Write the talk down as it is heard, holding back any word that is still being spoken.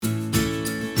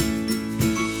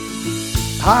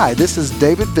Hi, this is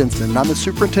David Vincent, and I'm the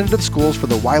Superintendent of Schools for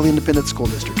the Wiley Independent School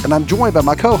District, and I'm joined by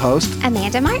my co-host,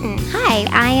 Amanda Martin. Hi,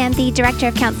 I am the Director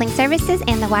of Counseling Services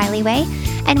in the Wiley Way,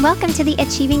 and welcome to the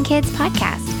Achieving Kids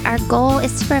podcast. Our goal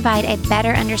is to provide a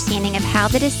better understanding of how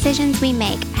the decisions we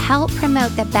make help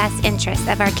promote the best interests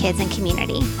of our kids and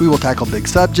community. We will tackle big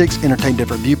subjects, entertain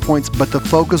different viewpoints, but the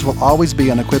focus will always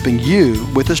be on equipping you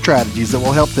with the strategies that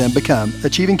will help them become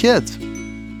achieving kids.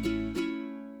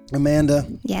 Amanda,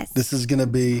 Yes. this is going to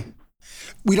be,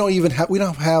 we don't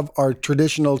have our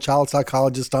traditional child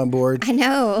psychologist on board. I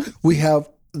know. We have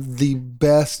the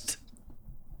best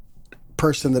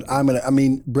person that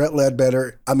Brett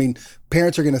Ledbetter.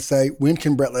 Parents are going to say, when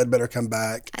can Brett Ledbetter come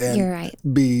back and You're right.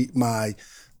 be my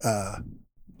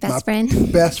Best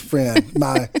friend. best friend,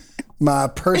 my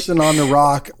person on the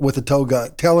rock with a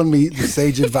toga, telling me the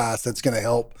sage advice that's going to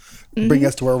help bring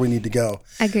us to where we need to go.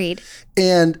 Agreed.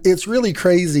 And it's really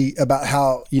crazy about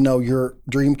how, your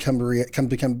dream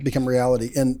become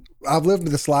reality. And I've lived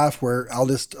this life where I'll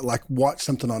just watch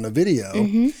something on a video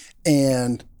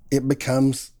and it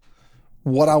becomes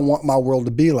what I want my world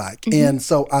to be like. And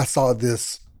so I saw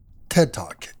this TED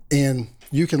Talk, and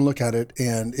you can look at it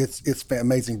and it's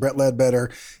amazing. Brett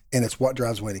Ledbetter, and it's What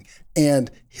Drives Winning.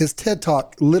 And his TED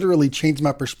Talk literally changed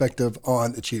my perspective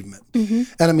on achievement.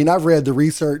 And I've read the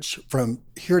research from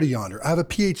here to yonder. I have a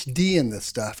PhD in this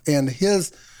stuff, and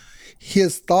his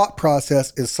thought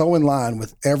process is so in line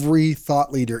with every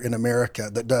thought leader in America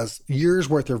that does years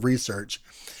worth of research.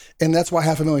 And that's why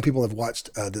 500,000 people have watched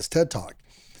this TED Talk.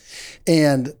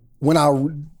 And when I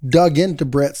dug into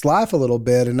Brett's life a little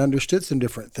bit and understood some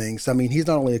different things, he's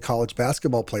not only a college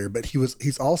basketball player, but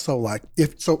he's also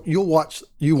you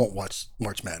won't watch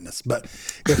March Madness, but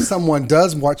if someone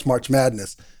does watch March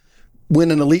Madness,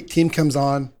 when an elite team comes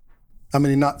on,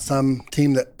 not some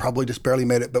team that probably just barely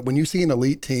made it, but when you see an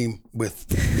elite team with,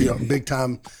 big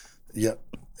time,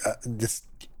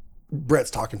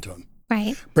 Brett's talking to them.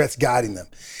 Right. Brett's guiding them.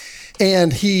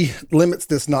 And he limits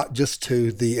this not just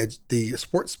to the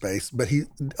sports space, but he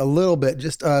a little bit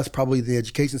just us, probably the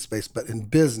education space, but in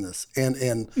business and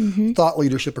in thought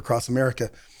leadership across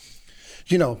America.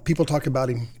 People talk about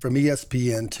him from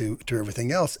ESPN to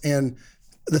everything else. And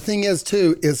the thing is,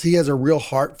 too, is he has a real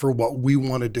heart for what we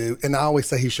want to do. And I always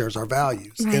say he shares our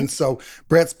values. Right. And so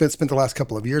Brett's spent the last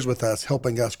couple of years with us,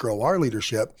 helping us grow our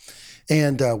leadership.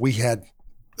 And we had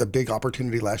a big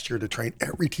opportunity last year to train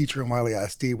every teacher in Wiley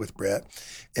ISD with Brett.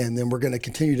 And then we're going to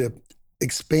continue to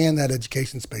expand that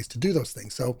education space to do those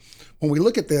things. So when we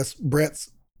look at this, Brett's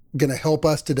going to help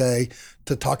us today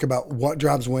to talk about what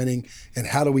drives winning and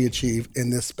how do we achieve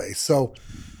in this space. So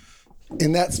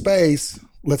in that space,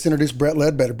 let's introduce Brett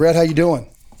Ledbetter. Brett, how you doing?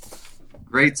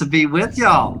 Great to be with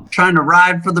y'all. Trying to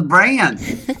ride for the brand.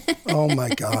 Oh my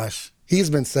gosh. He's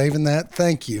been saving that.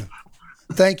 Thank you.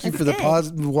 Thank you That's for the good.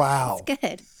 positive. Wow. That's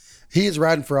good. He is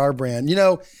riding for our brand.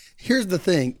 Here's the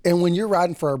thing. And when you're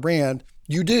riding for our brand,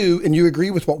 you do, and you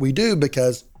agree with what we do,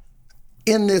 because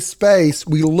in this space,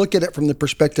 we look at it from the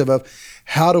perspective of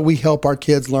how do we help our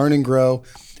kids learn and grow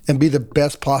and be the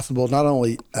best possible, not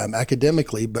only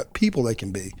academically, but people they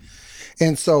can be.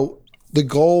 And so the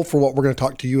goal for what we're going to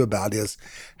talk to you about is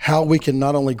how we can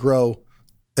not only grow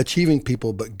achieving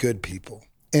people, but good people.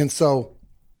 And so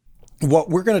what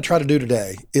we're going to try to do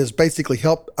today is basically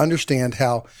help understand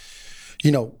how,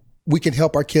 we can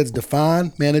help our kids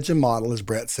define, manage, and model, as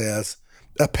Brett says,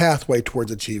 a pathway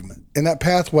towards achievement. And that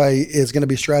pathway is going to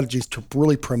be strategies to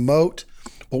really promote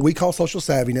what we call social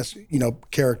savviness,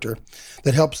 character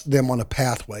that helps them on a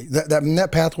pathway. That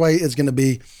pathway is going to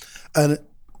be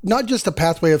not just a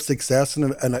pathway of success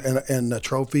and a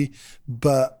trophy,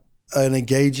 but an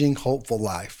engaging, hopeful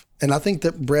life. And I think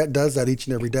that Brett does that each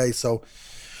and every day. So,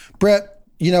 Brett,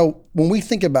 when we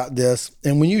think about this,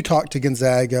 and when you talk to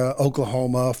Gonzaga,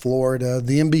 Oklahoma, Florida,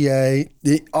 the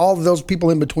NBA, all of those people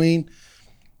in between,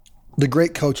 the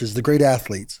great coaches, the great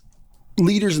athletes,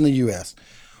 leaders in the U.S.,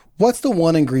 what's the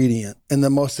one ingredient and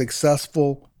the most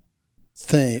successful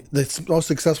thing, the most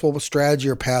successful strategy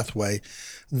or pathway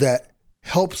that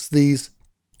helps these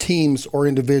teams or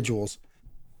individuals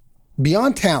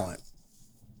beyond talent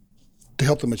to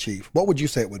help them achieve? What would you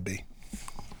say it would be?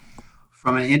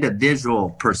 From an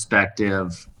individual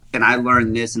perspective, and I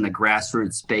learned this in the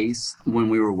grassroots space when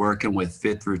we were working with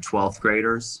 5th through 12th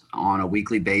graders on a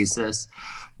weekly basis,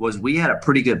 was we had a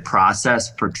pretty good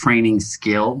process for training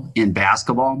skill in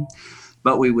basketball,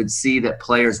 but we would see that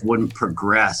players wouldn't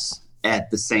progress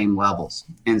at the same levels.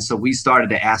 And so we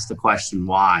started to ask the question,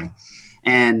 why?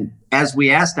 And as we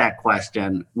asked that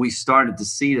question, we started to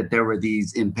see that there were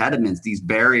these impediments, these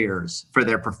barriers for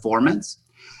their performance.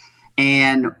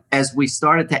 And as we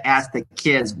started to ask the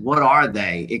kids, what are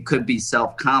they? It could be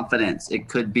self-confidence. It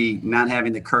could be not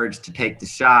having the courage to take the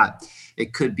shot.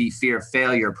 It could be fear of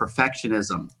failure,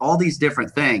 perfectionism, all these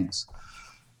different things.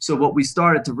 So what we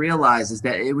started to realize is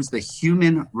that it was the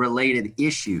human-related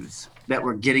issues that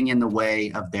were getting in the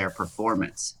way of their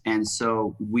performance. And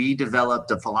so we developed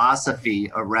a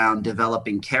philosophy around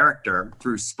developing character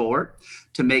through sport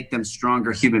to make them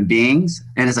stronger human beings.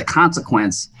 And as a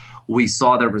consequence, we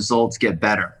saw their results get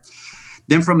better.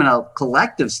 Then from a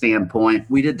collective standpoint,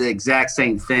 we did the exact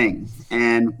same thing.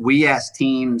 And we asked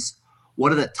teams,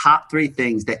 what are the top 3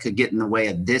 things that could get in the way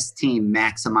of this team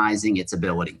maximizing its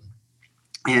ability?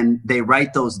 And they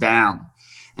write those down.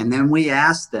 And then we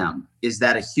ask them, is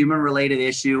that a human-related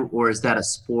issue or is that a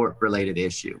sport-related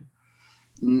issue?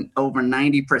 Over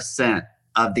 90%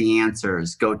 of the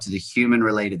answers go to the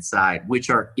human-related side, which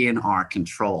are in our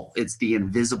control. It's the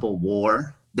invisible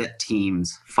war that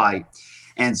teams fight.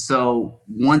 And so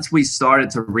once we started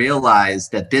to realize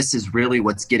that this is really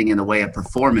what's getting in the way of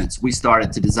performance, we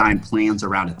started to design plans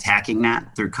around attacking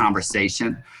that through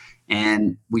conversation,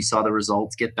 and we saw the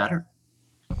results get better.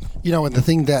 You know, and the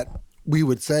thing that we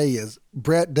would say is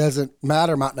Brett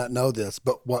might not know this,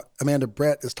 but what Amanda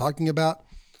Brett is talking about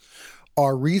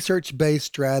are research-based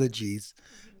strategies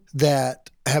that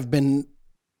have been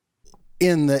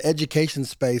in the education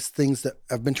space, things that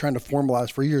I've been trying to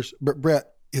formalize for years, but Brett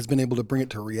has been able to bring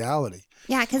it to reality.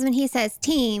 Yeah, because when he says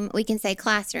team, we can say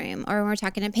classroom, or when we're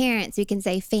talking to parents, we can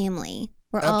say family.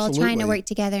 We're all trying to work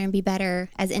together and be better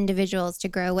as individuals to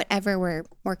grow whatever we're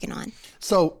working on.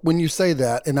 So when you say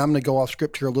that, and I'm going to go off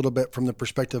script here a little bit from the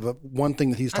perspective of one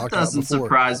thing that he's talked about before. That doesn't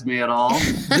surprise me at all.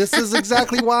 This is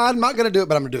exactly why I'm not going to do it,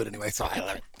 but I'm going to do it anyway. So I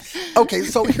love it. Okay,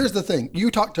 so here's the thing.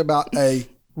 You talked about a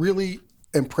really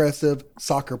impressive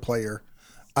soccer player,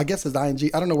 I guess it's ING.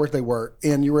 I don't know where they were.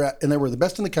 And they were the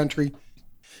best in the country.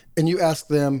 And you asked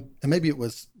them, and maybe it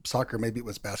was soccer, maybe it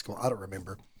was basketball. I don't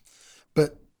remember.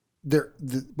 But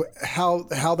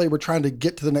how they were trying to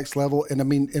get to the next level. And I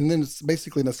mean, and then it's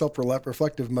basically in a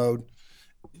self-reflective mode.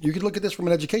 You could look at this from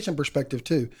an education perspective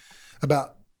too,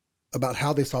 about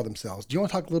how they saw themselves. Do you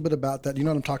want to talk a little bit about that? Do you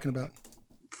know what I'm talking about?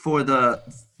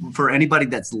 For anybody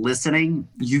that's listening,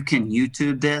 you can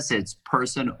YouTube this. It's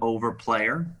person over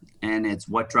player, and it's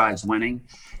what drives winning.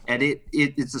 And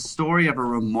it's a story of a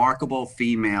remarkable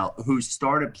female who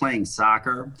started playing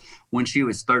soccer when she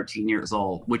was 13 years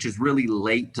old, which is really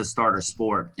late to start her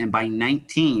sport. And by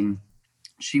 19,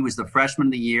 she was the freshman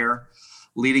of the year,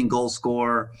 leading goal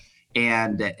scorer,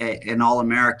 and an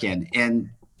All-American.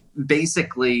 And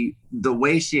basically, the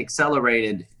way she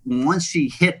accelerated, once she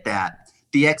hit that,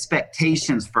 the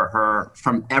expectations for her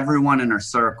from everyone in her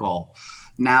circle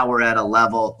now we're at a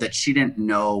level that she didn't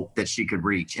know that she could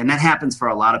reach. And that happens for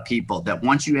a lot of people, that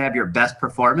once you have your best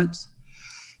performance,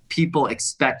 people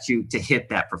expect you to hit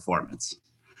that performance.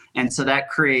 And so that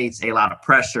creates a lot of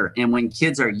pressure. And when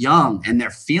kids are young and they're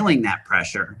feeling that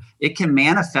pressure, it can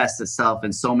manifest itself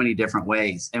in so many different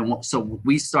ways. And so what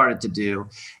we started to do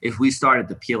is we started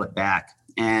to peel it back.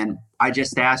 And I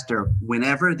just asked her,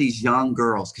 whenever these young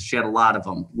girls, because she had a lot of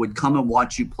them, would come and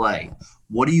watch you play,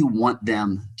 what do you want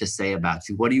them to say about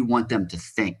you? What do you want them to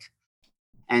think?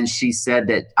 And she said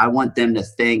that I want them to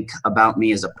think about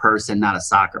me as a person, not a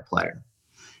soccer player.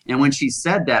 And when she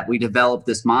said that, we developed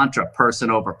this mantra,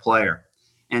 person over player.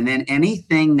 And then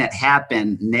anything that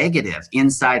happened negative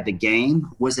inside the game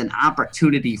was an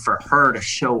opportunity for her to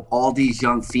show all these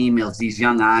young females, these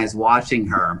young eyes watching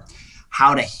her,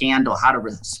 how to handle, how to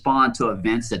respond to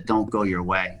events that don't go your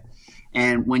way.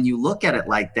 And when you look at it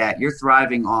like that, you're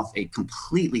thriving off a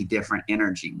completely different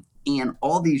energy. And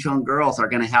all these young girls are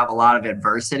going to have a lot of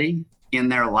adversity in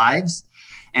their lives.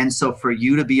 And so for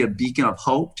you to be a beacon of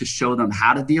hope to show them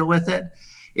how to deal with it,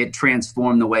 it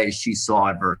transformed the way she saw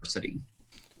adversity.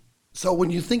 So when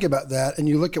you think about that and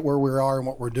you look at where we are and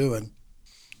what we're doing,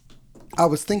 I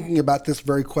was thinking about this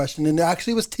very question and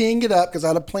actually was teeing it up because I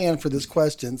had a plan for this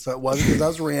question. So it wasn't because I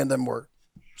was random or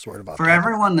sort about For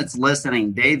everyone that's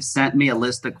listening, Dave sent me a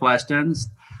list of questions.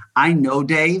 I know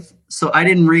Dave, so I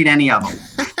didn't read any of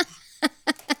them.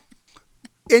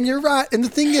 And you're right. And the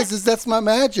thing is that's my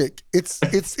magic. It's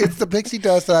the pixie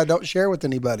dust that I don't share with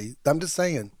anybody. I'm just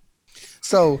saying.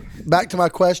 So back to my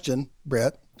question,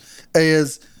 Brett,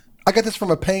 is I got this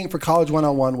from a Paying for College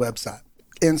 101 website.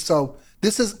 And so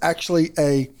this is actually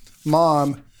a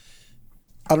mom.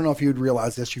 I don't know if you would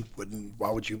realize this. You wouldn't.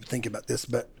 Why would you think about this?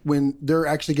 But when they're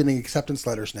actually getting acceptance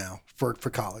letters now for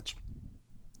college,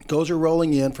 those are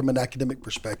rolling in from an academic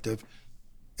perspective.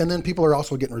 And then people are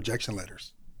also getting rejection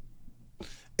letters.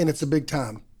 And it's a big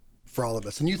time for all of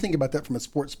us. And you think about that from a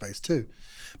sports space too.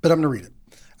 But I'm going to read it.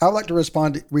 I would like to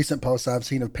respond to recent posts I've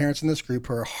seen of parents in this group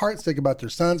who are heartsick about their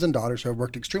sons and daughters who have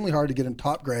worked extremely hard to get in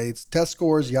top grades, test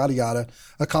scores, yada yada,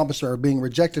 accomplished, or are being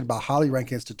rejected by highly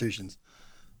ranked institutions.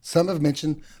 Some have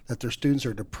mentioned that their students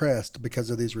are depressed because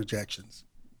of these rejections.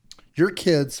 Your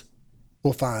kids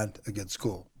will find a good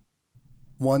school,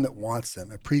 one that wants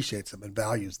them, appreciates them, and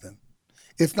values them.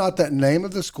 It's not that name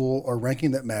of the school or ranking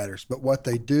that matters, but what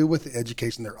they do with the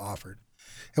education they're offered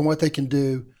and what they can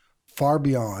do far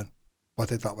beyond what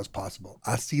they thought was possible.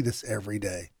 I see this every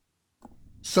day.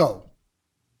 So,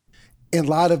 in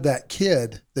light of that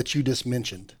kid that you just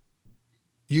mentioned,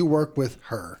 you work with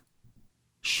her,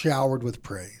 showered with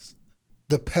praise,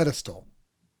 the pedestal,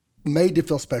 made to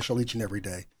feel special each and every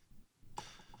day.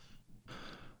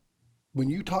 When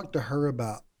you talk to her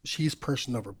about she's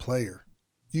person over player,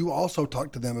 you also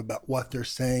talk to them about what they're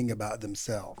saying about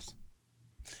themselves.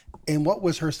 And what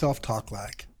was her self-talk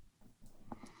like?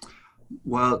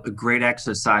 Well, a great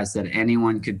exercise that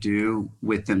anyone could do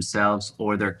with themselves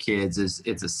or their kids is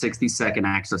it's a 60-second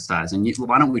exercise. And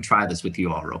why don't we try this with you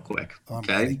all real quick?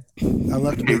 Okay. I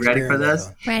love to be Are you ready for this?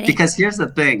 Ready. Because here's the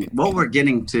thing. What we're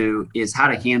getting to is how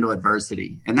to handle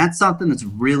adversity. And that's something that's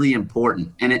really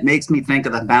important. And it makes me think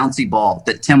of the bouncy ball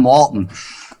that Tim Walton,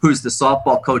 who's the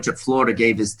softball coach at Florida,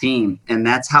 gave his team. And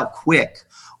that's how quick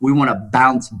we want to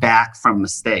bounce back from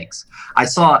mistakes. I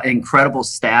saw an incredible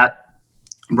stat.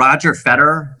 Roger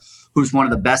Federer, who's one of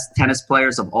the best tennis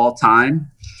players of all time,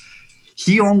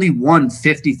 he only won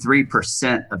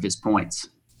 53% of his points.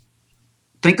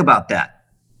 Think about that.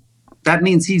 That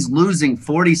means he's losing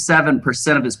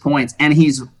 47% of his points, and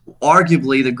he's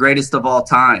arguably the greatest of all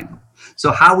time.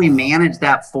 So how we manage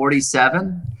that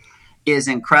 47 is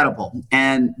incredible.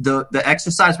 And the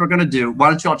exercise we're going to do, why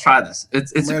don't you all try this?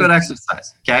 It's a good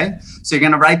exercise, okay? So you're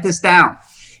going to write this down.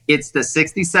 It's the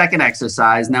 60-second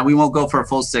exercise. Now, we won't go for a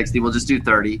full 60. We'll just do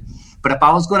 30. But if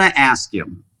I was going to ask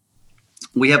you,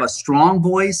 we have a strong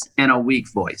voice and a weak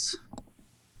voice.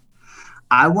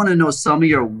 I want to know some of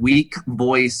your weak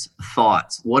voice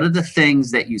thoughts. What are the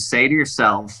things that you say to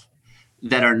yourself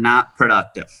that are not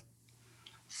productive?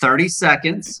 30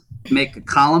 seconds. Make a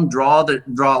column, draw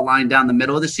a line down the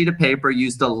middle of the sheet of paper.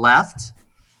 Use the left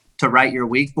to write your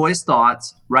weak voice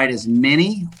thoughts. Write as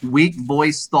many weak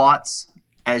voice thoughts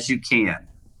as you can.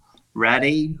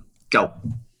 Ready? Go.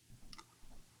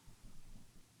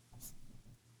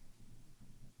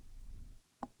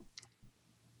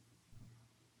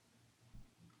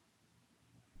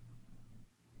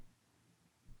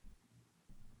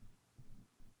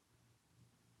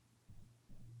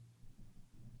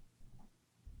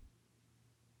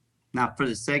 Now, for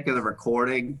the sake of the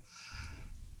recording,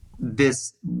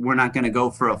 we're not going to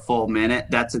go for a full minute.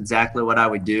 That's exactly what I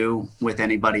would do with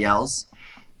anybody else.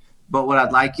 But what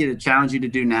I'd like you to challenge you to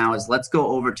do now is let's go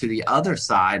over to the other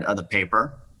side of the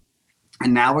paper.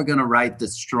 And now we're going to write the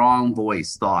strong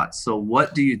voice thoughts. So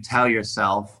what do you tell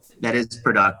yourself that is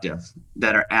productive,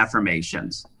 that are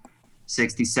affirmations?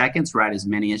 60 seconds, write as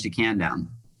many as you can down.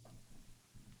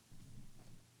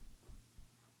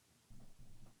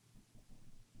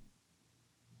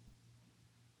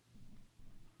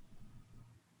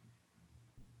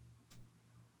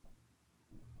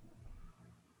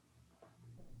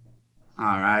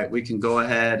 All right, we can go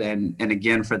ahead and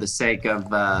again, for the sake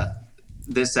of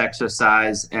this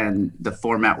exercise and the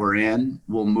format we're in,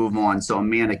 we'll move on. So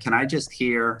Amanda, can I just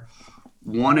hear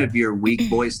one of your weak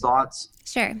voice thoughts?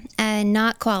 Sure.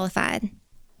 Not qualified.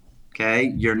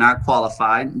 Okay, you're not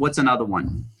qualified. What's another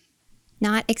one?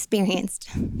 Not experienced.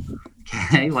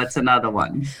 Okay, what's another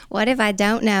one? What if I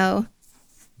don't know?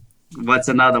 What's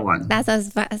another one? That's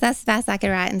as fast as I could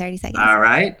write in 30 seconds. All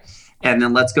right. And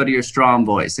then let's go to your strong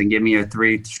voice and give me your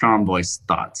 3 strong voice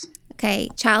thoughts. Okay.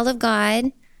 Child of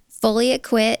God, fully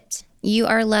equipped, you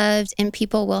are loved, and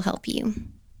people will help you.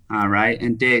 All right.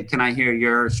 And Dave, can I hear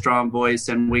your strong voice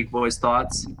and weak voice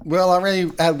thoughts? Well, I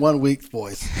already had one weak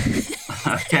voice.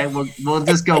 Okay. We'll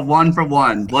just go one for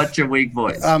one. What's your weak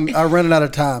voice? I'm running out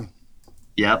of time.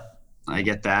 Yep. I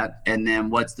get that. And then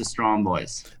what's the strong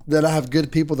voice? That I have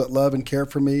good people that love and care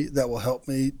for me that will help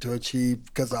me to achieve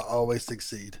because I always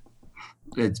succeed.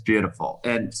 It's beautiful.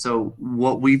 And so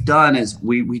what we've done is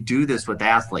we do this with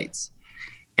athletes,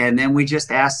 and then we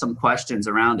just ask some questions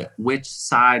around it. Which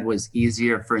side was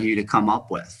easier for you to come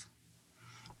up with?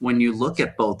 When you look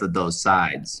at both of those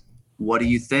sides, what do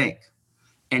you think?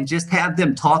 And just have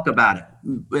them talk about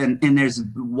it. And there's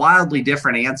wildly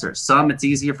different answers. Some it's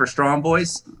easier for strong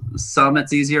voice, some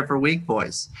it's easier for weak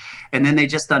voice. And then they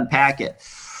just unpack it.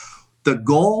 The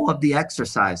goal of the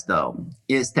exercise, though,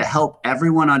 is to help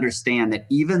everyone understand that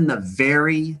even the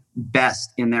very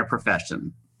best in their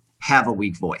profession have a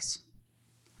weak voice.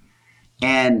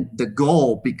 And the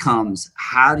goal becomes,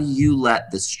 how do you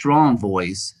let the strong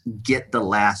voice get the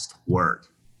last word?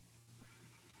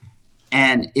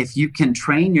 And if you can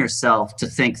train yourself to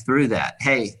think through that,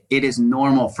 hey, it is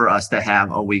normal for us to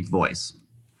have a weak voice.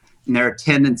 And there are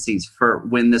tendencies for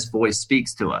when this voice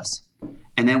speaks to us.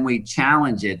 And then we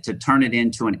challenge it to turn it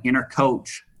into an inner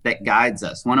coach that guides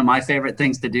us. One of my favorite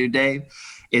things to do, Dave,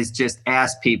 is just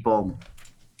ask people,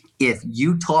 if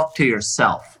you talk to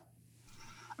yourself,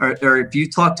 or if you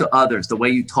talk to others the way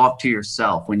you talk to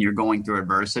yourself when you're going through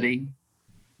adversity,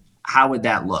 how would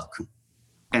that look?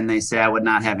 And they say, I would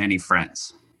not have any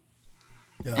friends.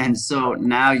 Yeah. And so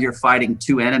now you're fighting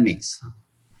two enemies,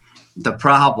 the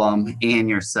problem and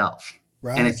yourself.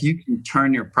 Right. And if you can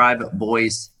turn your private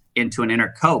voice into an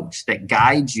inner coach that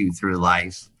guides you through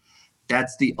life,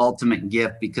 that's the ultimate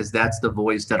gift, because that's the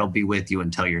voice that'll be with you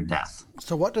until your death.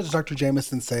 So what does Dr.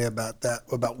 Jamison say about that,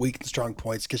 about weak and strong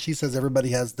points? Because she says everybody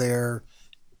has their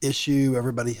issue.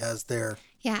 Everybody has their...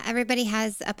 Yeah, everybody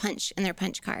has a punch in their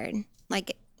punch card.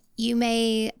 Like, you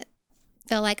may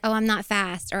feel like, oh, I'm not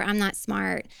fast or I'm not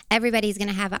smart. Everybody's going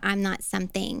to have a I'm not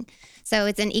something. So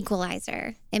it's an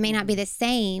equalizer. It may not be the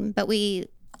same, but we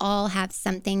all have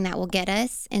something that will get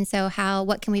us. And so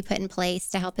what can we put in place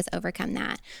to help us overcome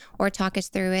that, or talk us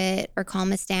through it, or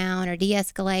calm us down, or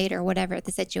de-escalate, or whatever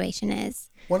the situation is?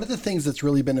 One of the things that's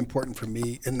really been important for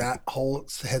me in that whole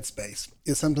headspace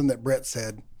is something that Brett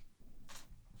said,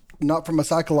 not from a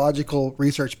psychological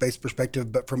research-based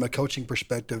perspective, but from a coaching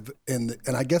perspective. And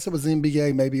I guess it was the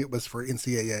NBA, maybe it was for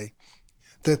NCAA,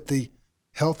 that the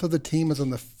health of the team is on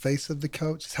the face of the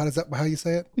coach. How you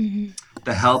say it? Mm-hmm.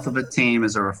 The health of a team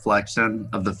is a reflection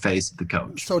of the face of the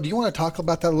coach. So do you want to talk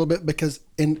about that a little bit? Because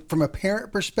from a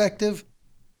parent perspective,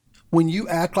 when you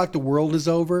act like the world is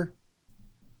over,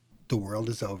 the world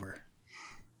is over.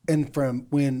 And from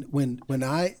when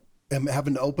I am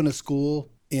having to open a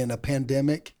school in a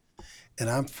pandemic and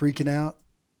I'm freaking out,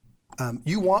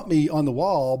 you want me on the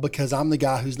wall because I'm the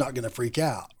guy who's not going to freak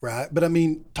out, right? But I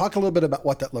mean, talk a little bit about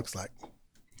what that looks like.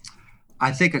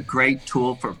 I think a great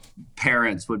tool for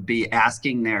parents would be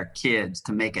asking their kids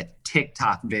to make a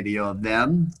TikTok video of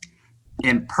them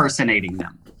impersonating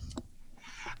them.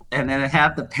 And then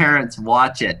have the parents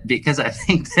watch it, because I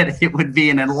think that it would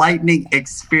be an enlightening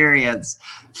experience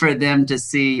for them to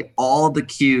see all the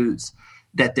cues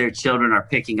that their children are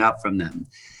picking up from them.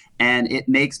 And it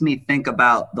makes me think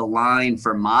about the line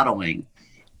for modeling.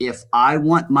 If I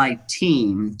want my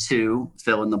team to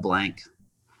fill in the blank,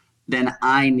 then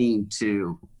I need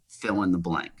to fill in the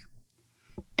blank.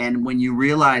 And when you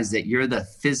realize that you're the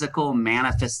physical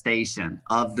manifestation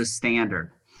of the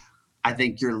standard, I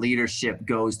think your leadership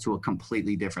goes to a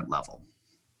completely different level.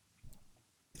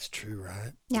 It's true,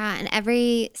 right? Yeah, and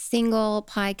every single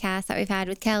podcast that we've had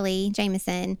with Kelly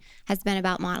Jamison has been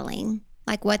about modeling.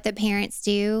 Like, what the parents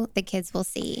do, the kids will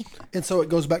see. And so it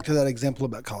goes back to that example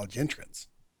about college entrance.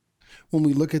 When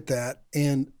we look at that,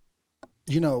 and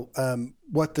you know,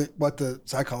 what the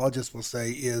psychologists will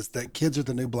say is that kids are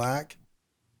the new black.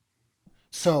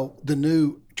 So the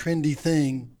new trendy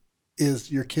thing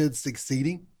is your kids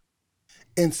succeeding.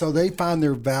 And so they find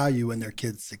their value in their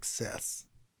kids' success.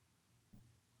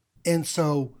 And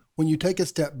so when you take a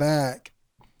step back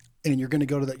and you're going to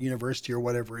go to that university or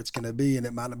whatever it's going to be, and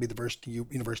it might not be the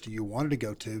university you wanted to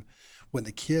go to, when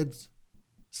the kids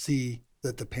see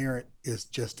that the parent is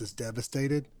just as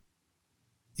devastated,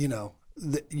 you know,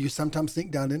 you sometimes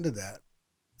think down into that,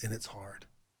 and it's hard.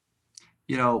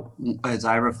 You know, as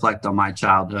I reflect on my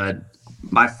childhood,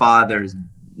 my father's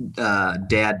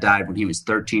dad died when he was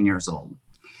 13 years old.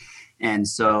 And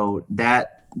so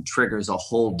that triggers a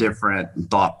whole different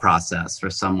thought process for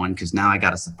someone, because now I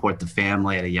got to support the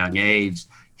family at a young age.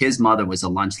 His mother was a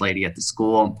lunch lady at the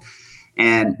school.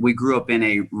 And we grew up in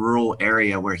a rural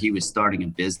area where he was starting a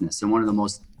business. And one of the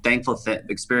most thankful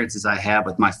experiences I have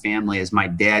with my family is my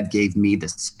dad gave me the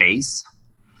space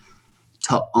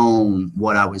to own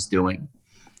what I was doing.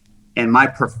 And my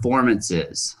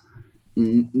performances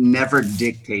never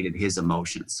dictated his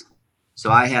emotions. So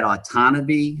I had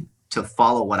autonomy to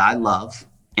follow what I love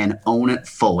and own it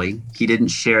fully. He didn't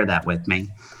share that with me.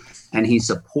 And he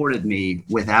supported me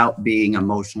without being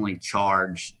emotionally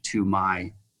charged to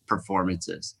my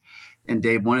performances. And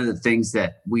Dave, one of the things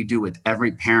that we do with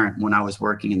every parent when I was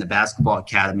working in the basketball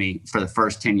academy for the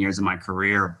first 10 years of my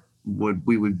career,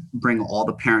 we would bring all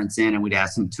the parents in and we'd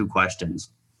ask them two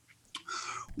questions.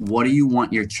 What do you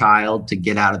want your child to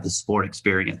get out of the sport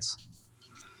experience?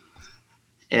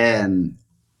 And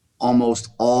almost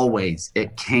always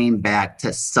it came back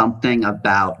to something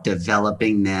about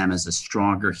developing them as a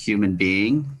stronger human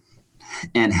being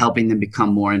and helping them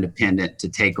become more independent to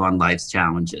take on life's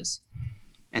challenges.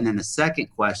 And then the second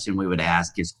question we would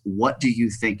ask is, what do you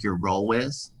think your role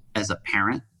is as a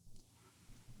parent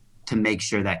to make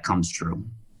sure that comes true?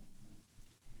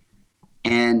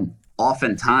 And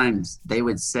oftentimes they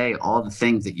would say all the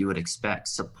things that you would expect: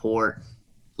 support,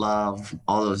 love,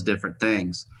 all those different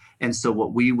things. And so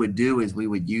what we would do is we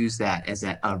would use that as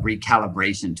a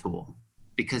recalibration tool,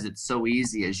 because it's so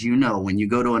easy. As you know, when you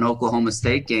go to an Oklahoma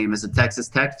State game as a Texas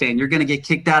Tech fan, you're going to get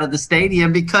kicked out of the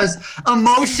stadium because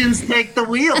emotions take the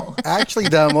wheel. Actually,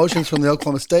 the emotions from the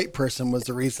Oklahoma State person was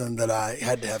the reason that I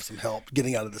had to have some help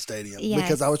getting out of the stadium,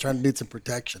 because I was trying to need some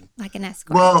protection. Like an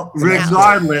escort. Well,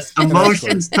 regardless,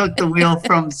 emotions took the wheel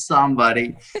from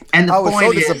somebody. And the I was so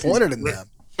point disappointed in them.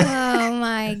 Oh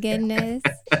my goodness.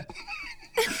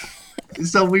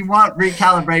 So we want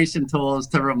recalibration tools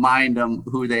to remind them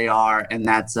who they are, and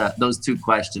that's those two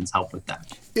questions help with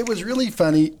that. It was really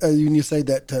funny when you say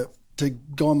that to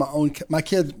go on my own.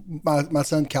 My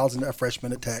son Cal's a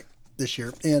freshman at Tech this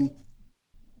year, and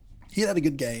he had a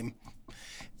good game.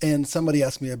 And somebody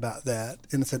asked me about that,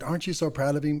 and I said, "Aren't you so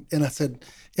proud of him?" And I said,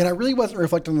 and I really wasn't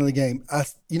reflecting on the game. I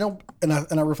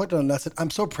reflected on it. And I said, "I'm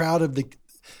so proud of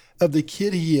the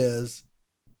kid he is,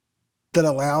 that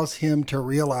allows him to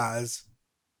realize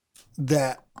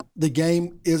that the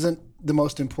game isn't the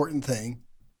most important thing,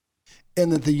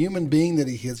 and that the human being that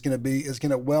he is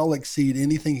going to well exceed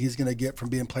anything he's going to get from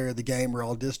being player of the game or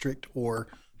all district or,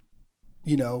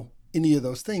 any of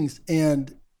those things."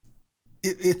 And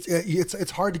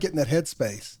it's hard to get in that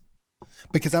headspace,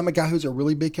 because I'm a guy who's a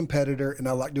really big competitor and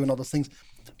I like doing all those things.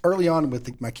 Early on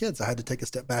with my kids, I had to take a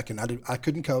step back, and I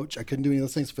couldn't coach. I couldn't do any of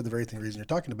those things for the very reason you're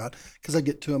talking about, because I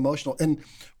get too emotional. And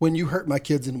when you hurt my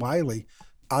kids in Wiley,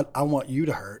 I want you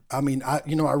to hurt. I mean, I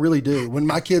really do. When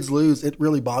my kids lose, it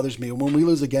really bothers me. And when we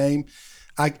lose a game,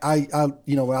 I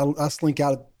slink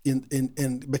out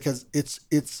in because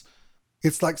it's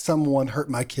like someone hurt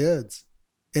my kids.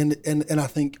 And I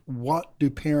think, what do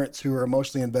parents who are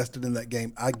emotionally invested in that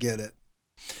game? I get it.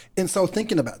 And so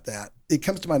thinking about that, it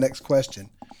comes to my next question.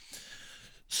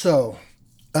 So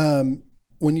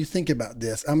when you think about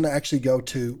this, I'm going to actually go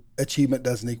to achievement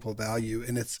doesn't equal value.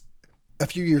 And it's a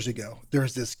few years ago, there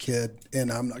was this kid,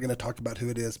 and I'm not going to talk about who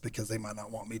it is because they might not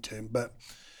want me to, but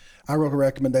I wrote a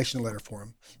recommendation letter for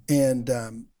him. And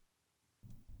the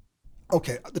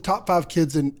top 5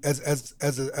 kids as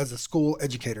a school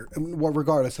educator,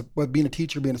 regardless of being a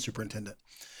teacher, being a superintendent,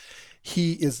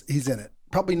 he's in it.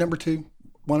 Probably number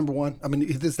 1. I mean,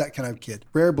 he's that kind of kid.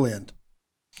 Rare blend.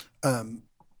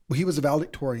 He was a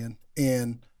valedictorian,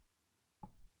 and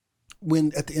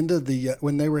when at the end of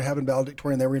when they were having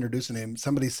valedictorian, they were introducing him.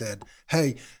 Somebody said,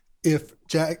 "Hey, if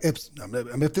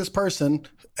this person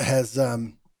has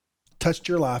touched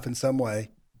your life in some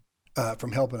way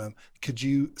from helping them, could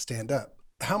you stand up?"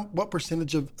 What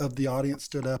percentage of the audience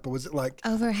stood up? Or was it like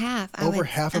over half?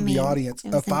 Half of the audience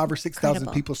of 5,000 or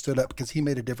 6,000 people stood up because he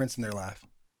made a difference in their life.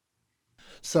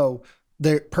 So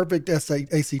they're perfect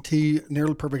ACT,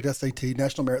 nearly perfect SAT,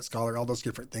 National Merit Scholar, all those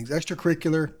different things.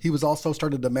 Extracurricular. He was also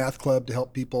started a math club to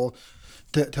help people,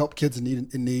 to help kids in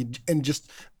need, and just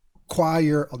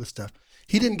choir, all this stuff.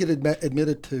 He didn't get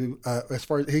admitted to as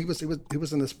far as he was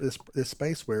in this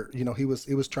space where he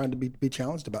was trying to be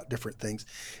challenged about different things,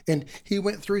 and he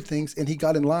went through things, and he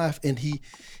got in life, and he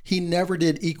never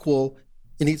did equal,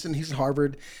 and he's in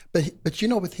Harvard, but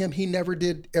with him, he never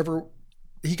did ever.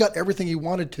 He got everything he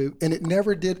wanted to, and it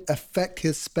never did affect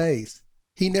his space.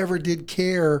 He never did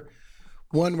care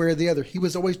one way or the other. He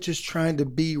was always just trying to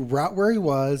be right where he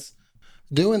was,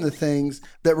 doing the things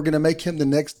that were going to make him the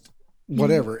next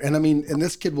whatever. Mm-hmm. And I mean, and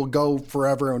this kid will go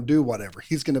forever and do whatever.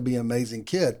 He's going to be an amazing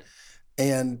kid.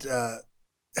 And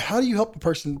how do you help a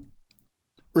person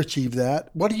achieve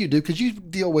that? What do you do? Because you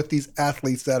deal with these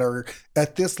athletes that are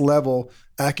at this level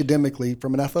academically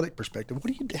from an athletic perspective.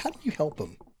 How do you help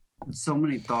them? So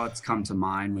many thoughts come to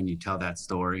mind when you tell that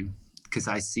story, because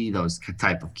I see those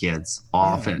type of kids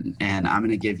often. Yeah. And I'm going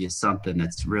to give you something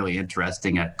that's really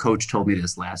interesting. A coach told me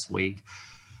this last week.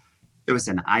 It was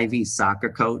an Ivy soccer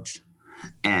coach,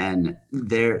 and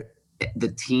the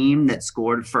team that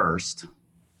scored first,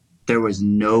 there was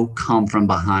no come from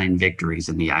behind victories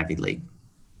in the Ivy League.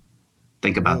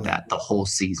 Think about that, the whole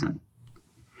season.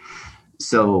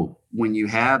 So when you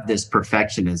have this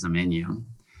perfectionism in you,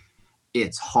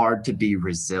 it's hard to be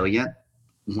resilient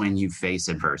when you face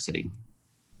adversity.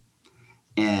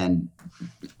 And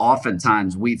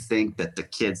oftentimes we think that the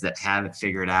kids that have it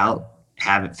figured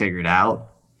out,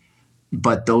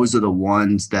 but those are the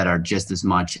ones that are just as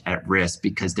much at risk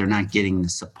because they're not getting the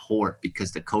support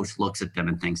because the coach looks at them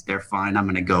and thinks they're fine. I'm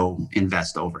going to go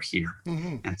invest over here.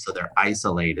 And so they're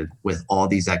isolated with all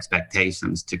these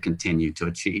expectations to continue to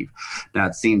achieve. Now,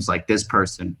 it seems like this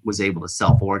person was able to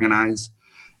self-organize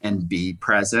and be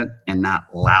present and not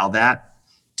allow that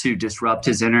to disrupt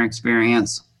his inner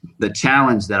experience. The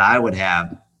challenge that I would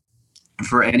have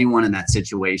for anyone in that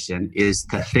situation is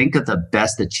to think of the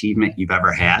best achievement you've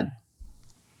ever had.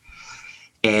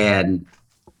 And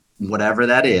whatever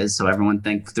that is, so everyone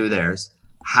think through theirs,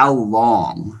 how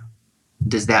long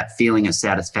does that feeling of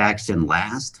satisfaction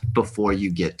last before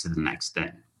you get to the next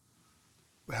thing?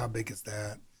 How big is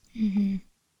that? And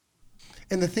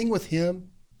the thing with him,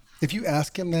 if you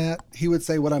ask him that, he would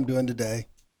say, what I'm doing today.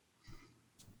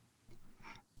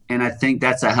 And I think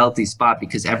that's a healthy spot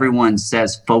because everyone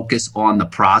says focus on the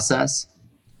process.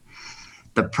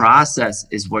 The process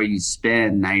is where you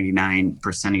spend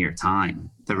 99% of your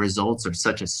time. The results are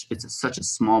such a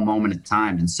small moment in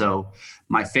time. And so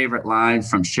my favorite line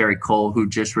from Sherry Cole, who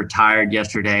just retired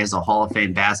yesterday as a Hall of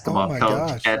Fame basketball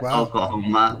coach at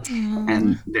Oklahoma,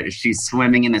 and she's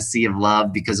swimming in a sea of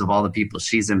love because of all the people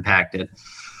she's impacted.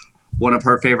 One of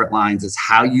her favorite lines is,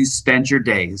 how you spend your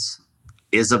days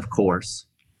is, of course,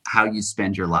 how you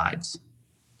spend your lives.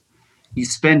 You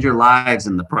spend your lives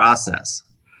in the process.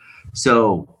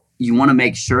 So you want to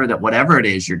make sure that whatever it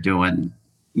is you're doing,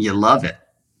 you love it,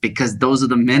 because those are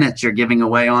the minutes you're giving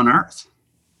away on earth.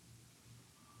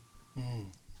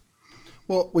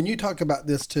 Well, when you talk about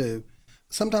this too,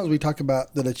 sometimes we talk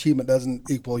about that achievement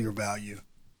doesn't equal your value.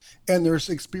 And there's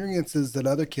experiences that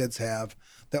other kids have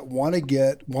that want to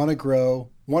grow,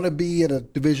 want to be at a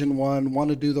Division I, want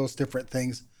to do those different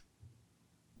things.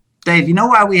 Dave, you know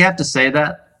why we have to say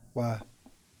that? Why?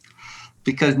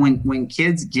 Because when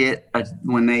kids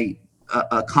when they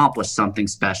accomplish something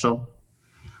special,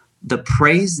 the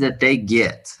praise that they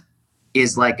get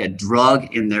is like a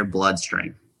drug in their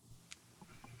bloodstream.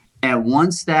 And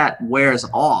once that wears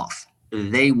off,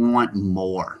 they want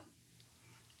more.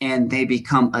 And they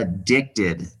become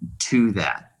addicted to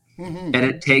that. And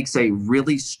it takes a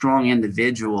really strong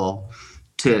individual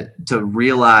to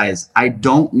realize, I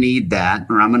don't need that,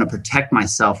 or I'm going to protect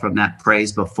myself from that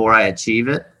praise before I achieve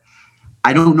it.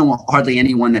 I don't know hardly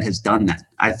anyone that has done that.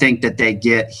 I think that they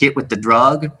get hit with the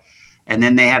drug and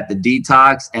then they have the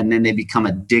detox and then they become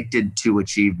addicted to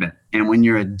achievement. And when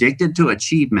you're addicted to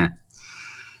achievement,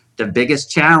 the biggest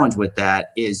challenge with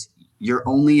that is you're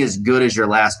only as good as your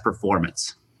last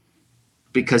performance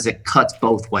because it cuts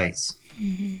both ways.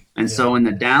 And so in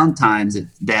the down times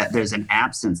that there's an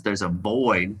absence, there's a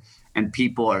void, and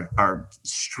people are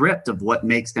stripped of what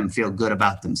makes them feel good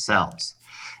about themselves.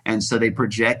 And so they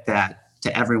project that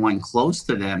to everyone close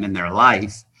to them in their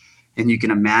life. And you can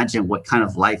imagine what kind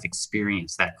of life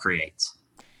experience that creates.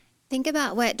 Think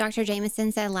about what Dr.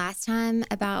 Jameson said last time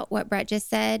about what Brett just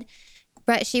said.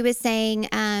 Brett, she was saying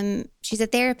she's a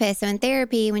therapist. So in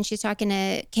therapy, when she's talking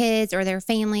to kids or their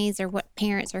families or what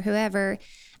parents or whoever,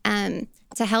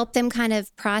 to help them kind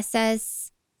of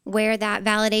process where that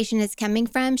validation is coming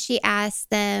from, she asks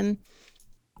them,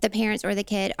 the parents or the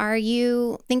kid,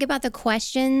 think about the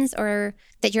questions or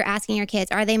that you're asking your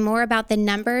kids. Are they more about the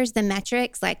numbers, the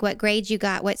metrics, like what grades you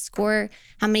got, what score,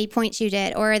 how many points you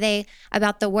did? Or are they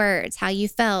about the words, how you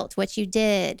felt, what you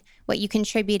did, what you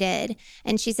contributed?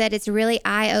 And she said it's really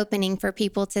eye-opening for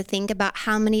people to think about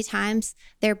how many times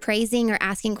they're praising or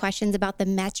asking questions about the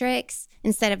metrics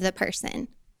instead of the person.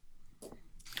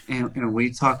 And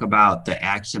we talk about the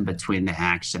action between the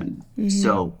action.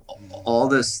 So all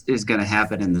this is going to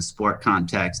happen in the sport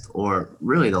context, or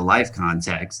really the life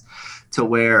context, to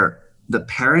where the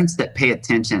parents that pay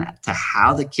attention to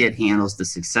how the kid handles the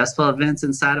successful events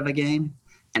inside of a game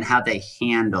and how they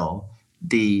handle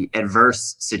the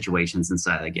adverse situations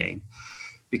inside of the game.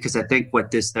 Because I think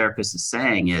what this therapist is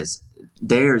saying is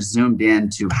they're zoomed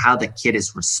into how the kid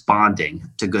is responding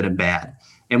to good and bad.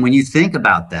 And when you think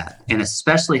about that, and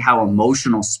especially how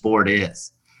emotional sport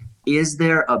is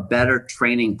there a better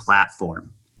training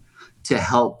platform to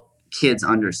help kids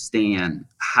understand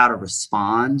how to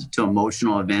respond to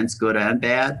emotional events, good and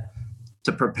bad,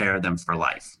 to prepare them for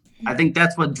life? I think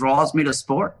that's what draws me to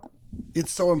sport.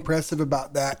 It's so impressive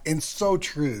about that and so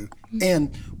true.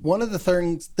 And one of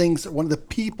the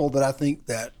people that I think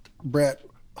that Brett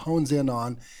hones in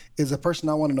on is a person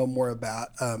I want to know more about.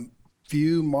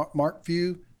 Mark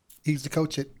Few, he's the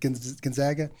coach at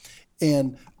Gonzaga,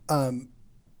 and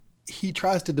he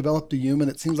tries to develop the human.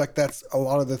 It seems like that's a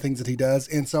lot of the things that he does.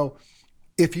 And so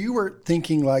if you were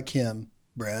thinking like him,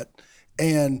 Brett,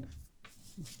 and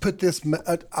put this,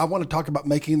 I want to talk about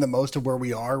making the most of where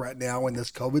we are right now in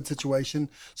this COVID situation.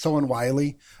 So in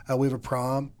Wiley, we have a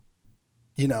prom,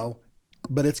 you know,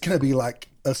 but it's going to be like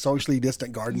a socially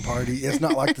distant garden party. It's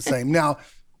not like the same. Now,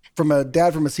 from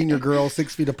a senior girl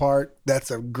 6 feet apart,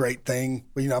 that's a great thing.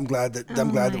 You know, I'm glad that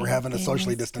we're having a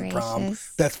socially distant prom.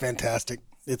 That's fantastic.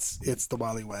 It's the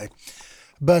Wiley way.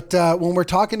 But when we're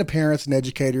talking to parents and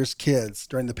educators, kids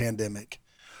during the pandemic,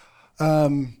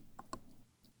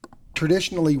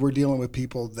 traditionally we're dealing with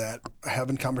people that are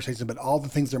having conversations about all the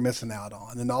things they're missing out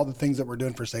on and all the things that we're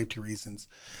doing for safety reasons.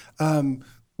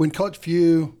 When Coach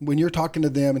Few, when you're talking to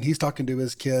them and he's talking to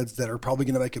his kids that are probably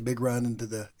going to make a big run into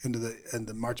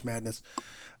the March Madness,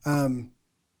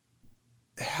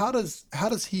 how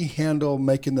does he handle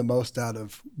making the most out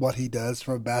of what he does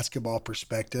from a basketball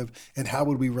perspective, and how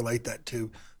would we relate that to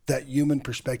that human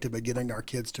perspective of getting our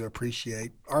kids to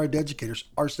appreciate, our educators,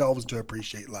 ourselves to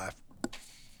appreciate life?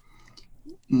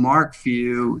 Mark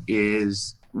Few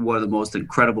is one of the most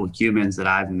incredible humans that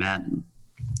I've met.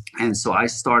 And so I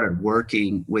started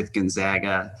working with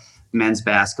Gonzaga men's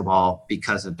basketball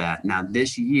because of that. Now,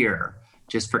 this year,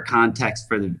 just for context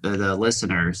for the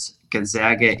listeners,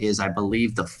 Gonzaga is, I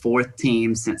believe, the fourth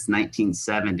team since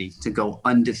 1970 to go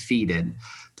undefeated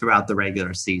throughout the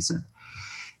regular season.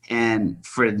 And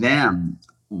for them,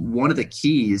 one of the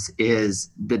keys is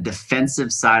the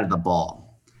defensive side of the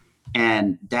ball.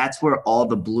 And that's where all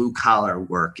the blue collar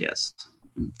work is,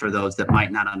 for those that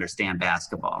might not understand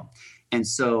basketball. And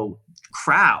so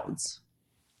crowds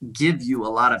give you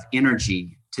a lot of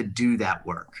energy to do that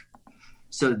work.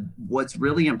 So what's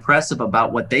really impressive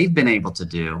about what they've been able to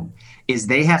do is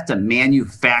they have to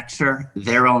manufacture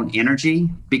their own energy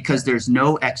because there's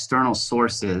no external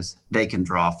sources they can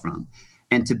draw from.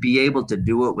 And to be able to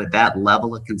do it with that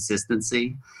level of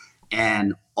consistency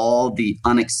and all the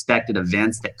unexpected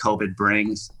events that COVID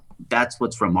brings, that's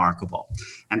what's remarkable.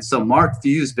 And so Mark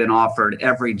Few's been offered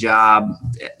every job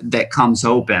that comes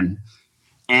open,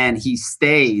 and he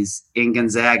stays in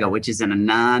Gonzaga, which is in a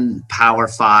non-Power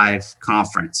 5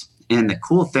 conference. And the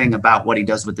cool thing about what he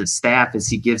does with his staff is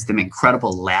he gives them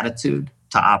incredible latitude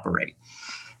to operate.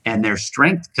 And their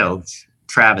strength coach,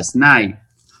 Travis Knight,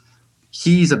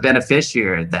 he's a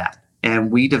beneficiary of that.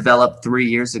 And we developed 3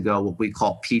 years ago what we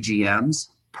call PGMs,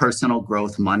 Personal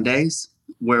Growth Mondays,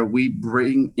 where we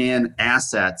bring in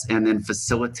assets and then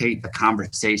facilitate the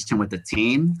conversation with the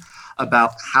team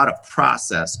about how to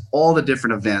process all the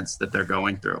different events that they're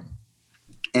going through.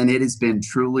 And it has been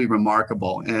truly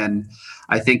remarkable. And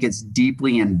I think it's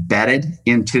deeply embedded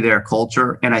into their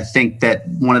culture. And I think that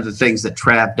one of the things that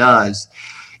Trav does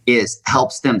is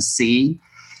helps them see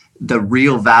the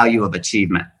real value of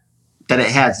achievement, that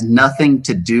it has nothing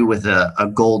to do with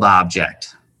a gold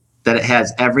object, that it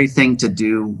has everything to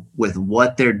do with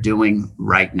what they're doing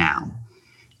right now.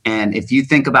 And if you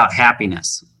think about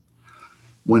happiness,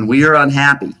 when we are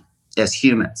unhappy as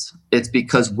humans, it's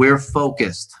because we're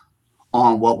focused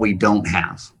on what we don't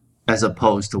have as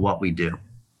opposed to what we do.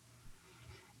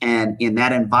 And in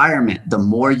that environment, the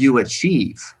more you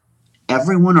achieve,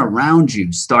 everyone around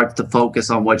you starts to focus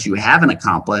on what you haven't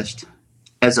accomplished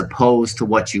as opposed to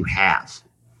what you have.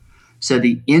 So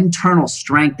the internal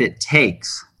strength it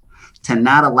takes to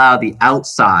not allow the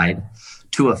outside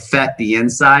to affect the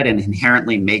inside and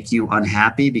inherently make you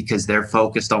unhappy because they're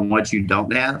focused on what you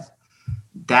don't have,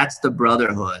 that's the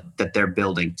brotherhood that they're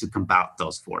building to combat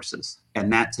those forces.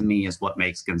 And that, to me, is what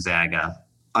makes Gonzaga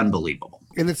unbelievable.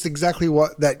 And it's exactly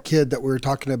what that kid that we were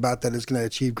talking about that is going to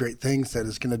achieve great things, that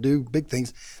is going to do big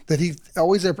things, that he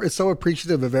always is so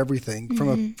appreciative of everything,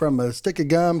 mm-hmm. from a stick of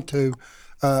gum to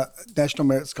National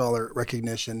Merit Scholar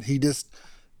recognition. He just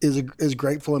is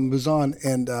grateful and moves on.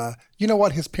 And you know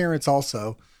what? His parents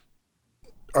also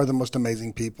are the most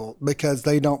amazing people because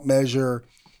they don't measure,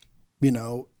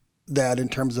 that in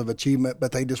terms of achievement,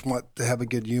 but they just want to have a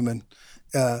good human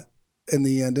in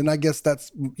the end. And I guess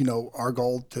that's, our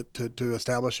goal to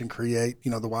establish and create,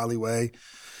 the Wiley way.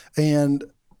 And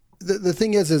the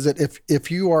thing is that if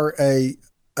you are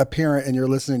a parent and you're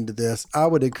listening to this, I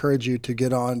would encourage you to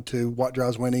get on to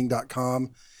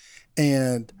whatdriveswinning.com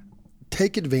and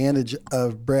take advantage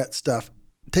of Brett's stuff.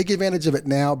 Take advantage of it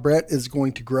now. Brett is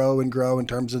going to grow and grow in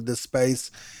terms of this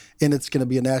space, and it's going to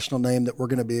be a national name that we're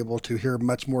going to be able to hear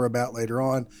much more about later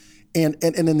on. And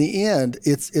in the end,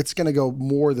 it's going to go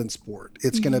more than sport.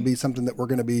 It's mm-hmm. going to be something that we're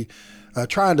going to be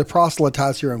trying to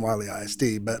proselytize here in Wiley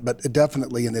ISD, but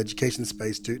definitely in the education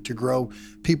space to grow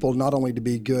people not only to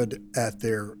be good at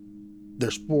their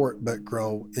sport, but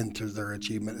grow into their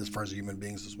achievement as far as human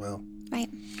beings as well. Right.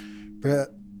 Brett,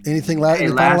 anything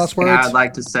last words? I'd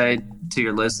like to say to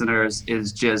your listeners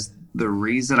is just the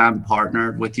reason I'm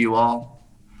partnered with you all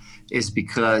is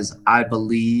because I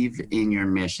believe in your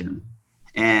mission.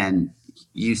 And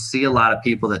you see a lot of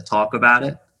people that talk about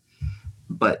it,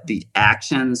 but the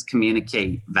actions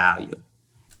communicate value.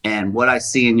 And what I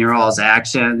see in your all's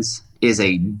actions is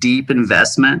a deep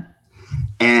investment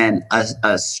and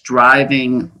a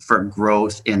striving for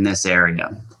growth in this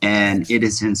area. And it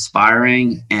is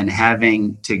inspiring, and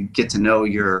having to get to know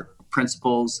your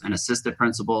principals and assistant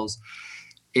principals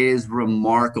is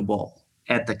remarkable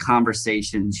at the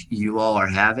conversations you all are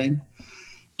having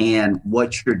and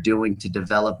what you're doing to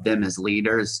develop them as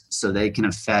leaders so they can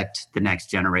affect the next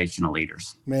generation of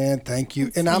leaders. Man, thank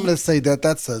you. And I'm going to say that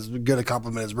that's as good a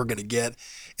compliment as we're going to get.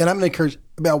 And I'm going to encourage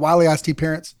about Wiley ISD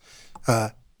parents,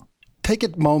 take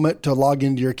a moment to log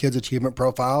into your kid's achievement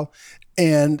profile.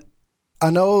 And I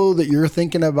know that you're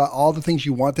thinking about all the things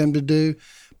you want them to do,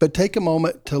 but take a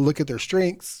moment to look at their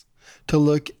strengths, to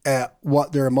look at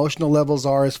what their emotional levels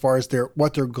are as far as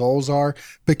what their goals are,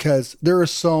 because there are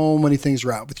so many things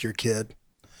right with your kid.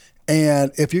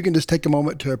 And if you can just take a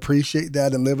moment to appreciate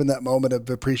that and live in that moment of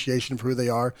appreciation for who they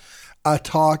are. I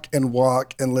talk and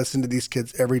walk and listen to these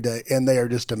kids every day, and they are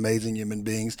just amazing human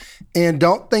beings. And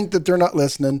don't think that they're not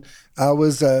listening. I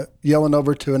was yelling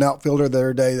over to an outfielder the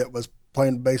other day that was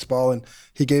playing baseball, and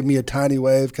he gave me a tiny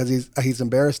wave because he's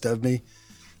embarrassed of me.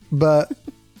 But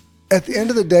at the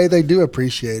end of the day, they do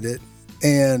appreciate it.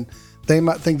 And they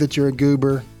might think that you're a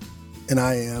goober, and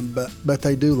I am, but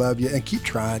they do love you. And keep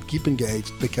trying, keep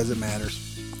engaged, because it matters.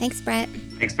 Thanks, Brett.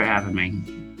 Thanks for having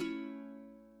me.